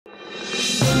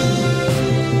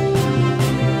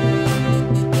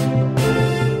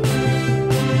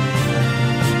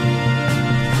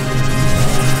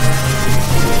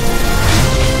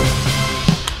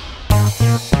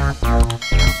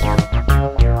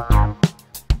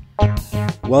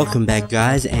Welcome back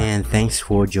guys, and thanks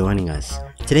for joining us.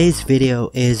 Today's video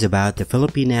is about the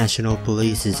Philippine National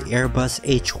Police's Airbus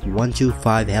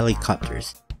H125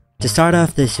 helicopters. To start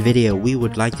off this video, we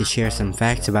would like to share some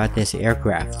facts about this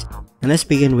aircraft, and let's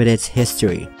begin with its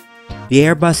history. The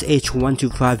Airbus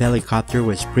H125 helicopter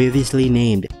was previously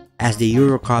named as the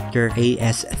Eurocopter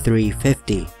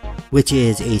AS350, which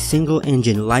is a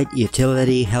single-engine light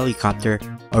utility helicopter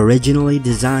originally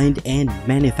designed and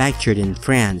manufactured in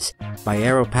France by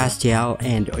Aeropastel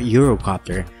and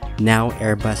Eurocopter, now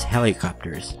Airbus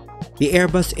helicopters. The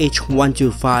Airbus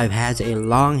H125 has a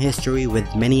long history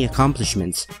with many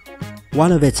accomplishments.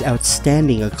 One of its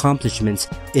outstanding accomplishments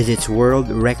is its world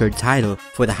record title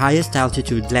for the highest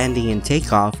altitude landing and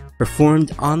takeoff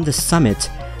performed on the summit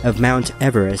of Mount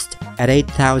Everest at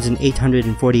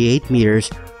 8,848 meters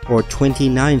or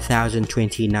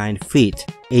 29,029 feet,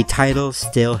 a title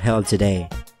still held today.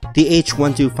 The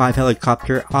H125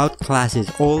 helicopter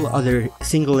outclasses all other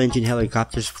single-engine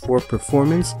helicopters for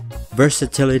performance,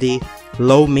 versatility,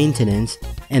 low maintenance,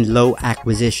 and low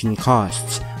acquisition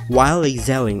costs, while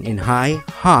excelling in high,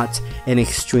 hot, and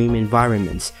extreme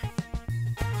environments.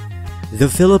 The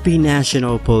Philippine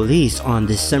National Police on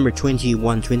December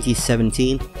 21,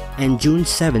 2017 and June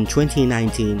 7,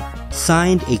 2019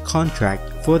 signed a contract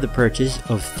for the purchase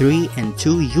of 3 and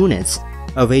 2 units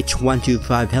of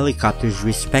H125 helicopters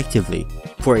respectively,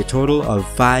 for a total of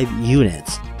 5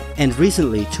 units. And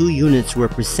recently 2 units were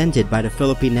presented by the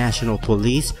Philippine National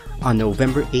Police on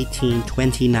November 18,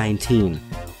 2019.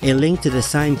 A link to the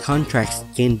signed contracts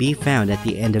can be found at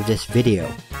the end of this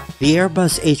video. The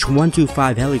Airbus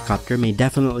H125 helicopter may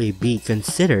definitely be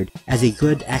considered as a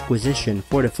good acquisition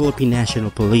for the Philippine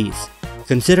National Police,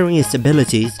 considering its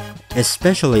abilities,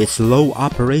 especially its low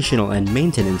operational and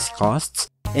maintenance costs,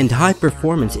 and high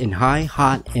performance in high,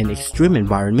 hot, and extreme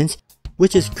environments,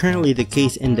 which is currently the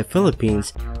case in the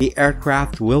Philippines. The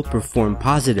aircraft will perform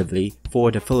positively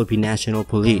for the Philippine National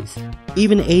Police.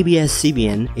 Even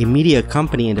ABS-CBN, a media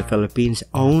company in the Philippines,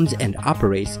 owns and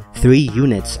operates 3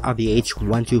 units of the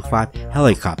H125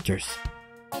 helicopters.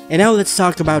 And now let's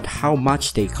talk about how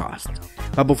much they cost.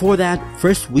 But before that,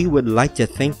 first we would like to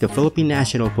thank the Philippine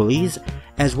National Police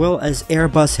as well as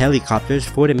Airbus helicopters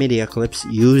for the media clips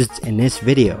used in this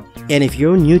video. And if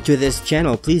you're new to this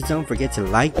channel, please don't forget to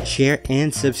like, share,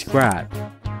 and subscribe.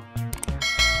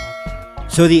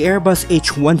 So the Airbus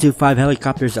H125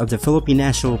 helicopters of the Philippine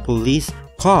National Police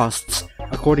costs,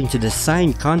 according to the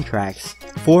signed contracts,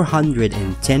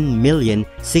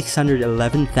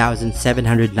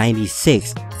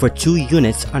 410,611,796 for 2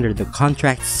 units under the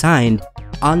contract signed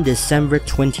on December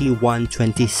 21,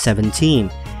 2017,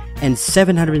 and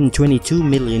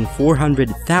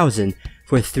 722,400,000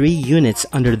 for 3 units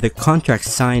under the contract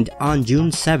signed on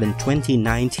June 7,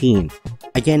 2019.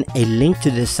 Again, a link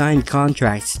to the signed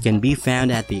contracts can be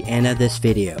found at the end of this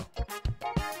video.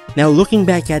 Now looking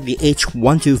back at the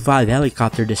H125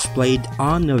 helicopter displayed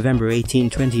on November 18,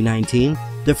 2019,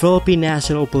 the Philippine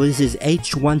National Police's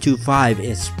H125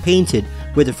 is painted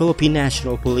with the Philippine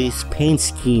National Police paint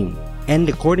scheme. And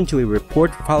according to a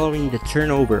report following the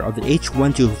turnover of the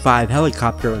H125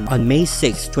 helicopter on May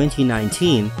 6,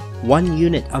 2019, 1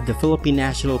 unit of the Philippine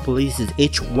National Police's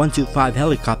H125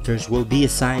 helicopters will be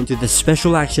assigned to the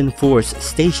Special Action Force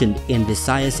stationed in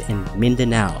Visayas and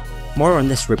Mindanao. More on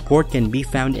this report can be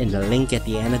found in the link at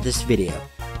the end of this video.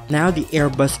 Now the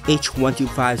Airbus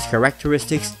H125's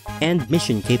characteristics and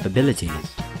mission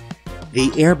capabilities. The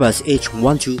Airbus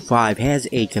H125 has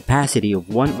a capacity of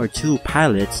 1 or 2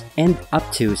 pilots and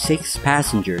up to 6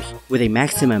 passengers, with a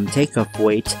maximum takeoff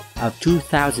weight of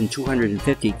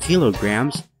 2,250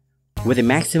 kilograms, with a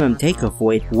maximum takeoff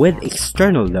weight with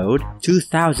external load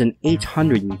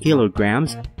 2,800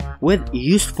 kilograms, with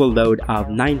useful load of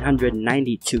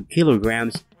 992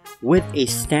 kilograms, with a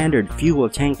standard fuel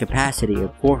tank capacity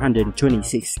of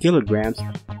 426 kilograms,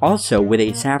 also with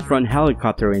a Safran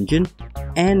helicopter engine,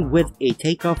 and with a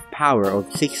takeoff power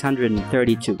of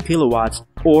 632 kilowatts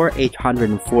or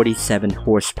 847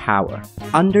 horsepower.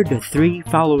 Under the 3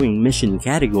 following mission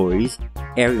categories,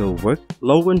 aerial work,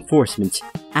 law enforcement,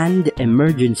 and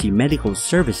emergency medical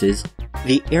services,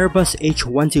 the Airbus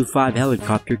H125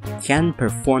 helicopter can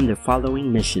perform the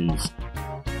following missions: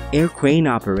 air crane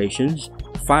operations,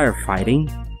 firefighting,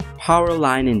 power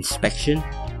line inspection,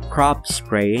 crop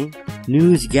spraying,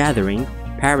 news gathering,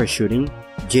 parachuting,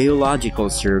 geological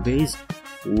surveys,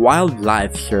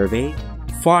 wildlife survey,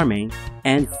 farming,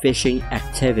 and fishing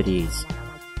activities.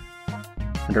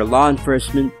 Under law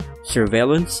enforcement,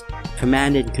 surveillance,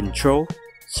 command and control,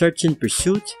 search and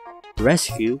pursuit,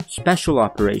 rescue, special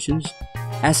operations,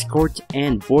 escort,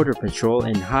 and border patrol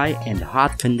in high and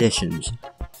hot conditions.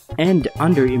 And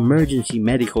under emergency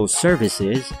medical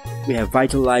services, we have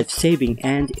vital life-saving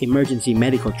and emergency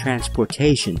medical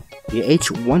transportation. The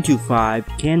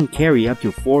H125 can carry up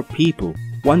to 4 people,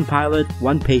 1 pilot,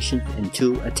 1 patient, and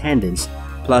 2 attendants,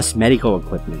 plus medical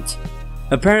equipment.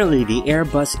 Apparently, the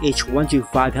Airbus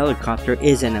H125 helicopter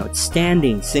is an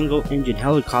outstanding single-engine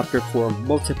helicopter for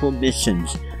multiple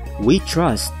missions. We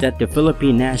trust that the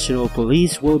Philippine National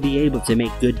Police will be able to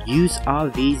make good use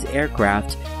of these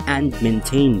aircraft and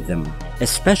maintain them,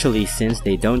 especially since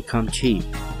they don't come cheap.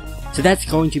 So that's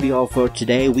going to be all for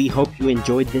today. We hope you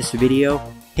enjoyed this video.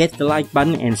 Hit the like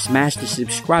button and smash the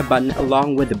subscribe button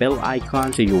along with the bell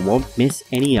icon so you won't miss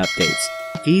any updates.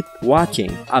 Keep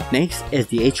watching. Up next is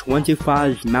the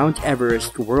H125's Mount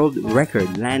Everest World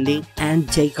Record landing and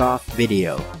takeoff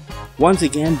video. Once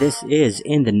again, this is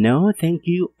In the Know. Thank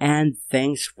you and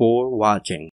thanks for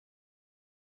watching.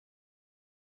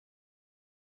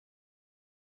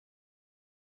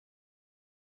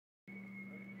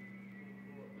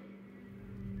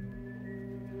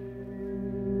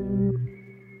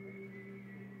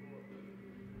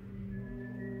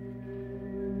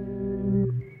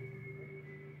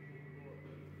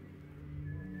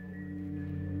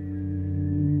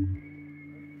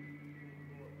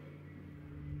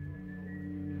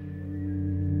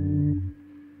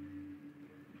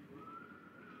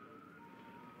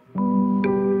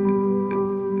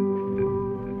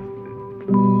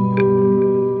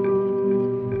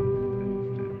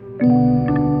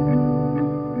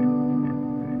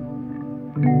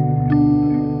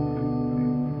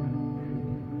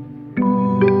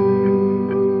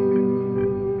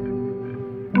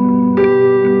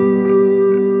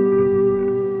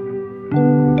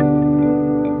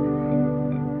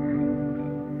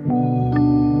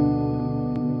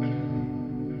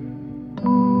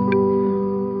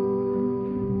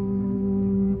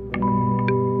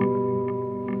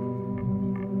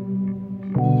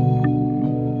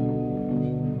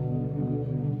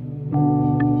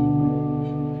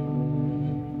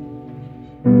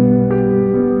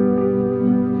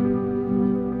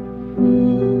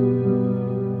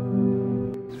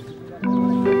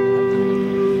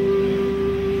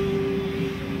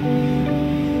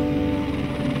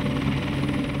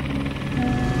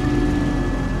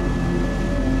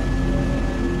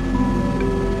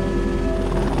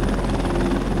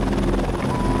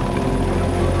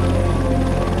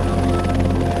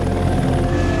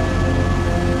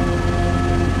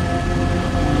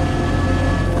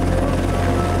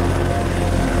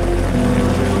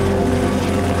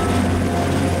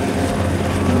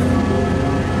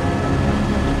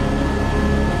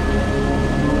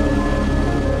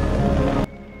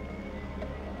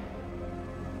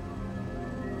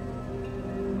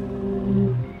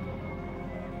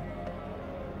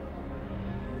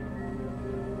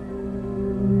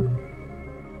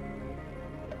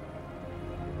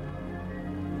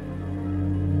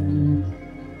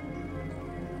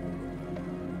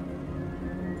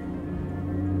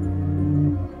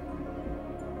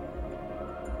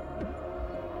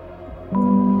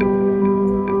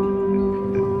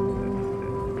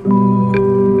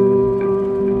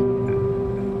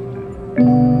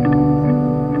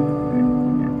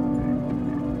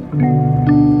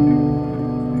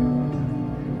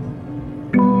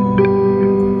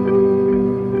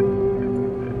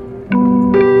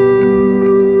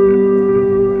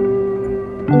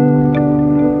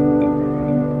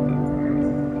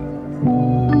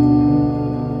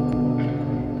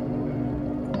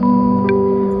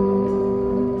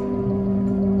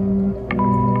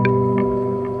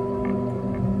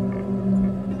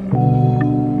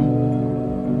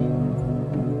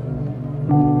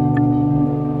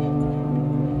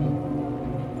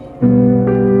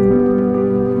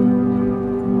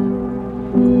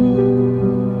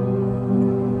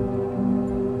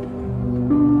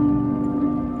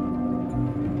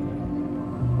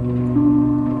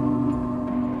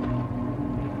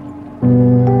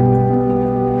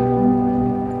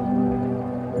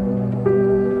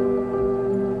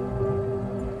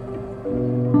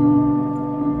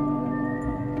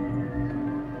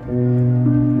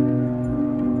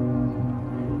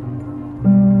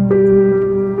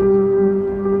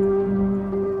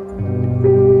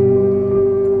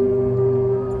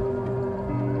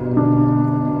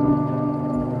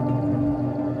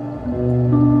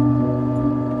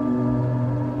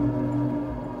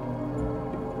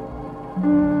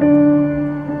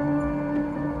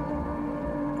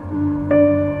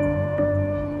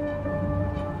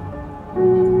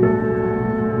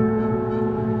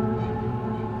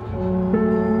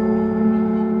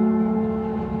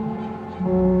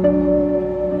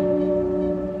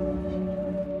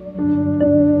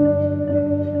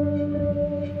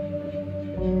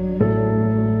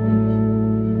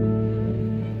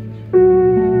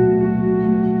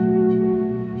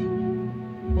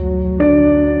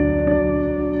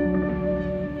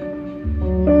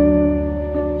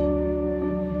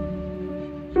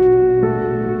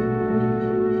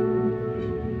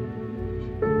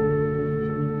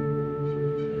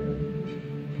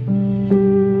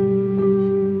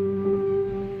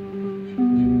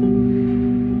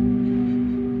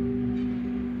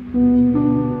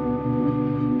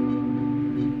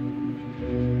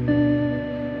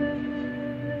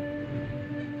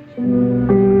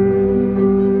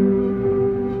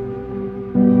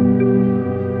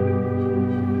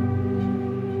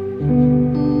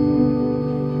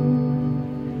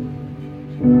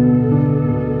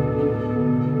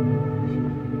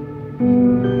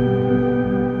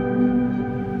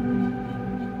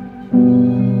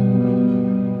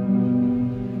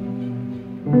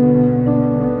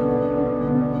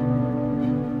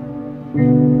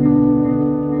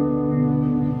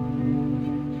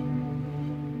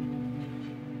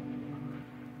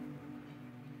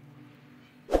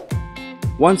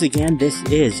 Once again, this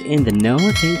is In the Know.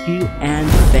 Thank you and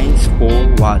thanks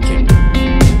for watching.